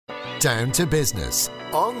Down to Business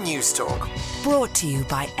on News Talk. Brought to you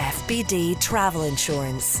by FBD Travel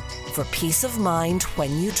Insurance. For peace of mind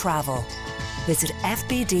when you travel. Visit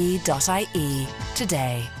fbd.ie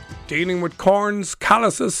today. Dealing with corns,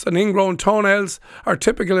 calluses and ingrown toenails are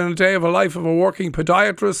typical in a day of a life of a working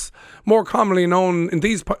podiatrist, more commonly known in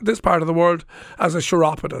this part of the world as a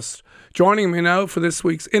chiropodist. Joining me now for this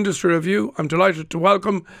week's industry review, I'm delighted to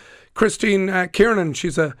welcome Christine Kiernan.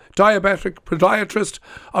 She's a diabetic podiatrist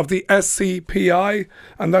of the SCPI,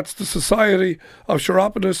 and that's the Society of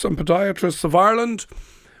Chiropodists and Podiatrists of Ireland.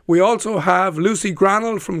 We also have Lucy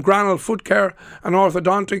Granell from Granell Foot Care and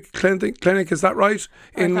Orthodontic Clinic, is that right?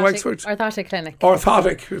 In Wexford? Orthotic Clinic.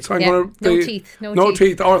 Orthotic. No teeth. No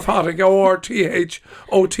teeth. Orthotic.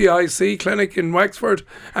 ORTHOTIC Clinic in Wexford.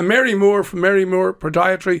 And Mary Moore from Mary Moore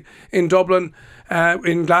Podiatry in Dublin,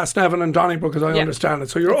 in Glasnevin and Donnybrook, as I understand it.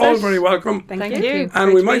 So you're all very welcome. Thank you.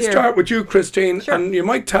 And we might start with you, Christine, Sure. and you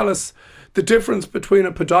might tell us the difference between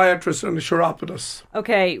a podiatrist and a chiropodist.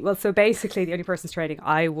 Okay, well, so basically the only person's training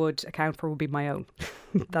I would account for would be my own.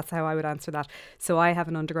 That's how I would answer that. So I have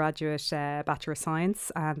an undergraduate Bachelor of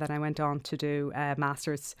Science, and then I went on to do a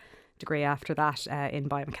Master's degree after that in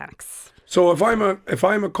biomechanics. So if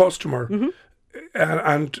I'm a customer,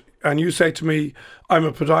 and you say to me, I'm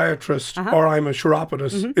a podiatrist or I'm a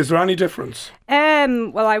chiropodist, is there any difference?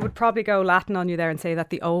 Well, I would probably go Latin on you there and say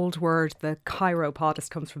that the old word, the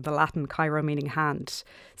chiropodist, comes from the Latin chiro, meaning hand.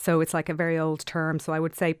 So it's like a very old term. So I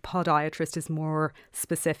would say podiatrist is more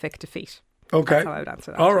specific to feet. Okay. That's how I would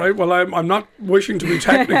answer that. All right. Well, I'm not wishing to be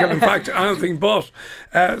technical. In fact, anything but.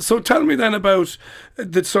 So tell me then about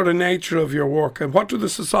the sort of nature of your work and what do the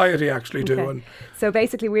society actually do? Okay. So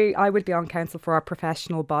basically, I would be on council for our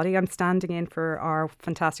professional body. I'm standing in for our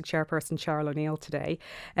fantastic chairperson, Cheryl O'Neill, today.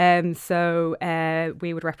 So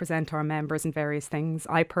we would represent our members in various things.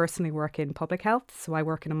 I personally work in public health. So I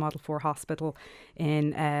work in a Model 4 hospital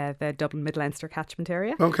in the Dublin Mid-Leinster catchment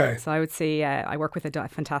area. Okay. So I would say I work with a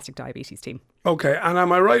fantastic diabetes team. Okay, and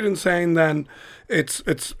am I right in saying then it's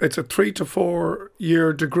a 3 to 4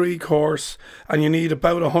 year degree course, and you need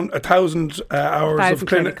about 1,000 hours of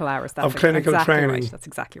clinical hours of clinical exactly training? Right. That's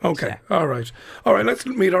exactly right. Okay, yeah. all right. Let's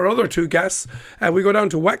meet our other two guests. We go down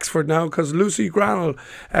to Wexford now because Lucy Granell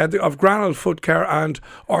of Granell Foot Care and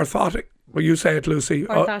Orthotic. Well, you say it, Lucy.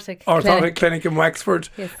 Orthotic Clinic in Wexford.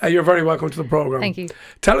 Yes. You're very welcome to the programme. Thank you.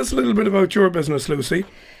 Tell us a little bit about your business, Lucy.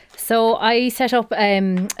 So I set up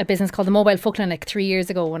a business called the Mobile Foot Clinic 3 years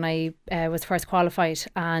ago when I was first qualified,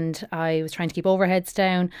 and I was trying to keep overheads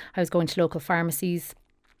down. I was going to local pharmacies,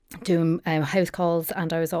 doing house calls,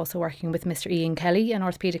 and I was also working with Mr. Ian Kelly, an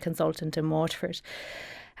orthopaedic consultant in Waterford.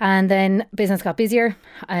 And then business got busier.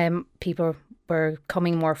 People were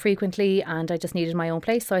coming more frequently, and I just needed my own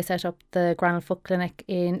place. So I set up the Granell Foot Clinic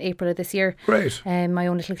in April of this year. Great. My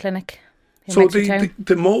own little clinic. So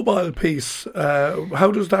the mobile piece,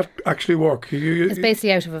 how does that actually work? It's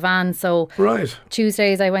basically out of a van. So right.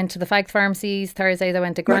 Tuesdays I went to the Fag pharmacies, Thursdays I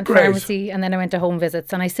went to Grant Pharmacy, and then I went to home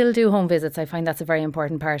visits. And I still do home visits. I find that's a very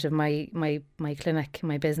important part of my clinic,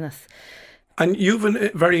 my business. And you've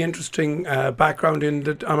a very interesting background in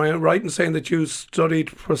that. Am I right in saying that you studied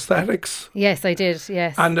prosthetics? Yes, I did,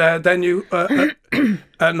 yes. And then you...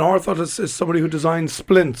 an orthotist is somebody who designs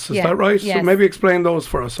splints, is that right? Yes. So maybe explain those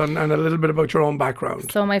for us and a little bit about your own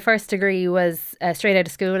background. So my first degree was straight out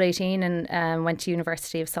of school, 18, and went to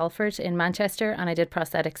University of Salford in Manchester, and I did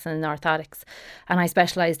prosthetics and orthotics. And I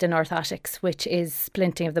specialised in orthotics, which is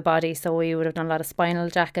splinting of the body. So we would have done a lot of spinal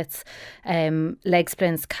jackets, leg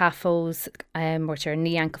splints, CAFOs, which are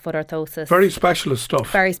knee, ankle, foot orthosis. Very specialist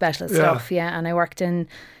stuff. Very specialist stuff, yeah. And I worked in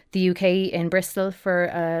the UK in Bristol for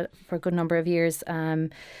a good number of years,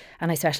 and I specialised